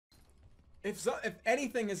If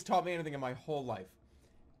anything has taught me anything in my whole life,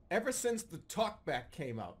 ever since the talkback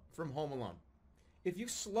came out from Home Alone, if you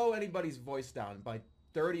slow anybody's voice down by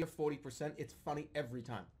 30 or 40%, it's funny every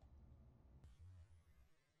time.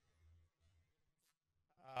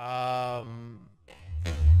 Um,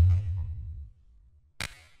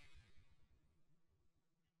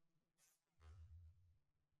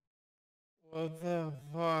 what the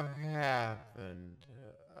fuck happened?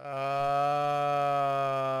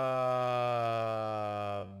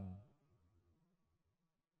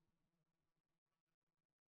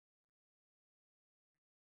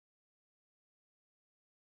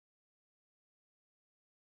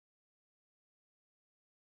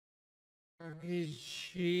 Chuck E.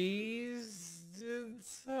 Cheese did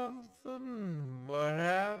something? What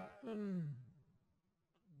happened?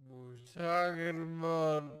 We're talking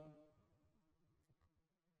about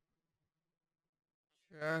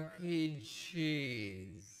Chuck E.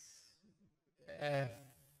 Cheese. F.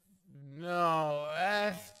 No,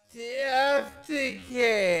 FTK,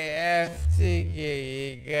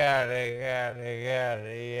 you got it, yeah.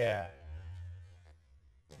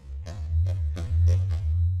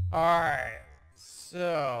 Alright,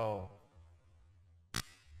 so,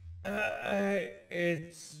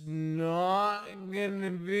 it's not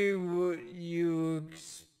gonna be what you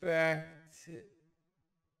expect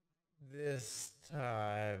this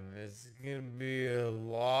time. It's gonna be a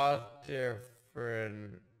lot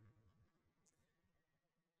different.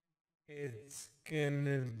 It's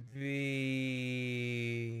gonna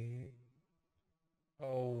be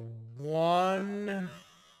a 100%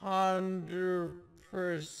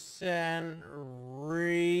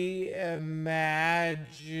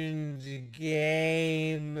 reimagined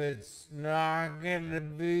game. It's not gonna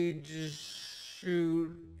be just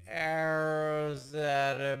shoot arrows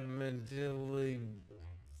at him until he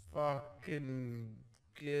fucking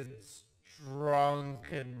gets drunk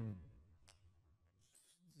and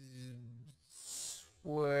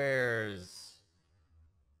swears.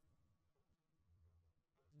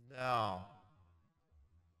 No.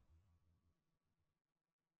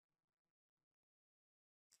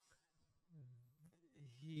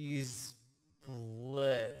 He's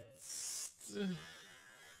blitzed.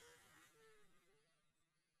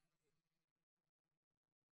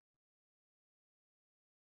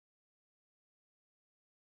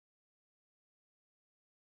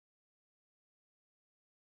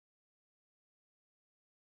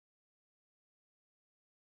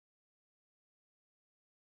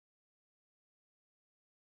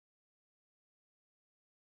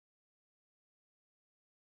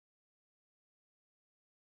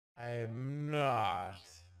 I am not.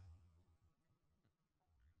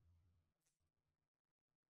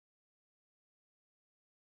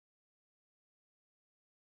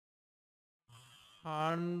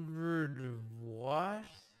 100 what?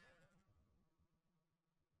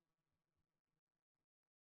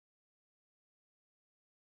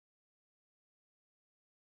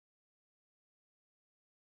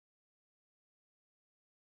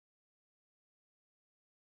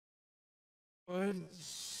 What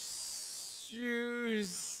shoe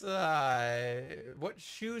size? What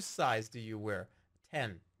shoe size do you wear?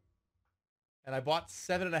 10. And I bought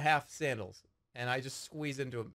 7.5 sandals. And I just squeeze into them